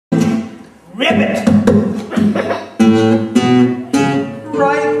Ribbit!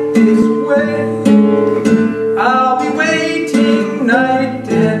 Right this way, I'll be waiting night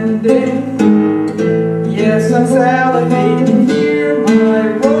and day. Yes, I'm salivating, hear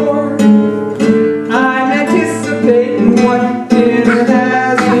my roar. I'm anticipating what dinner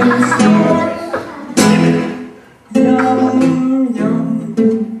has in store. Yum, yum,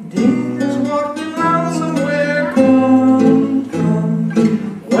 dinner's walking around somewhere. Come, come,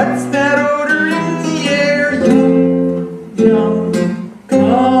 what's that odor in the air? Yum, yum,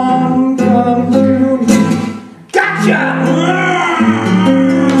 come, come to me. Gotcha!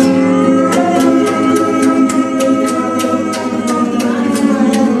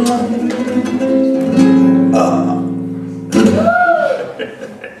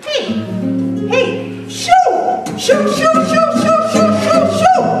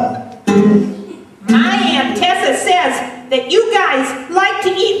 My Aunt Tessa says that you guys like to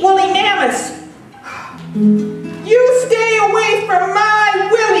eat woolly mammoths. You stay away from my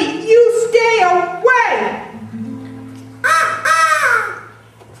Willy. You stay away.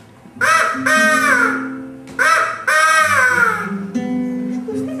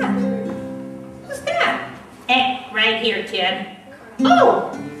 Who's that? Who's that? Right here, kid.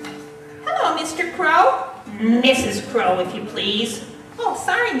 Oh, hello, Mr. Crow. Mrs. Crow, if you please. Oh,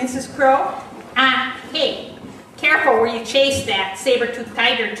 sorry, Mrs. Crow. Hey, careful where you chase that saber-toothed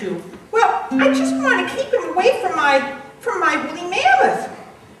tiger to. Well, I just want to keep him away from my woolly mammoth.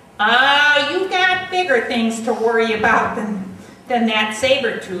 Oh, you got bigger things to worry about than that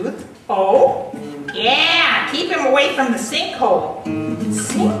saber-tooth. Oh, yeah, keep him away from the sinkhole.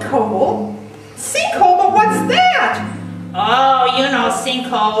 Sinkhole? Sinkhole, but what's that? Oh, you know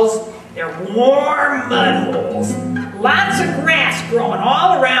sinkholes. They're warm mud holes. Lots of grass growing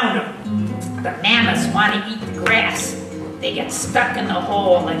all around them. The mammoths want to eat the grass. They get stuck in the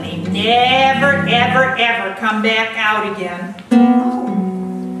hole and they never, ever, ever come back out again.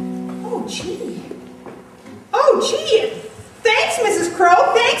 Oh, gee. Oh, gee. Thanks, Mrs.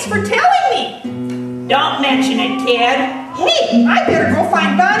 Crow. Thanks for telling me. Don't mention it, kid. Hey, I better go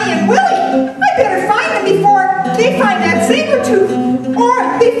find Bonnie and Willy. I better find them before they find that saber-tooth. Or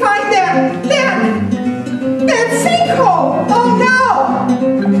they find that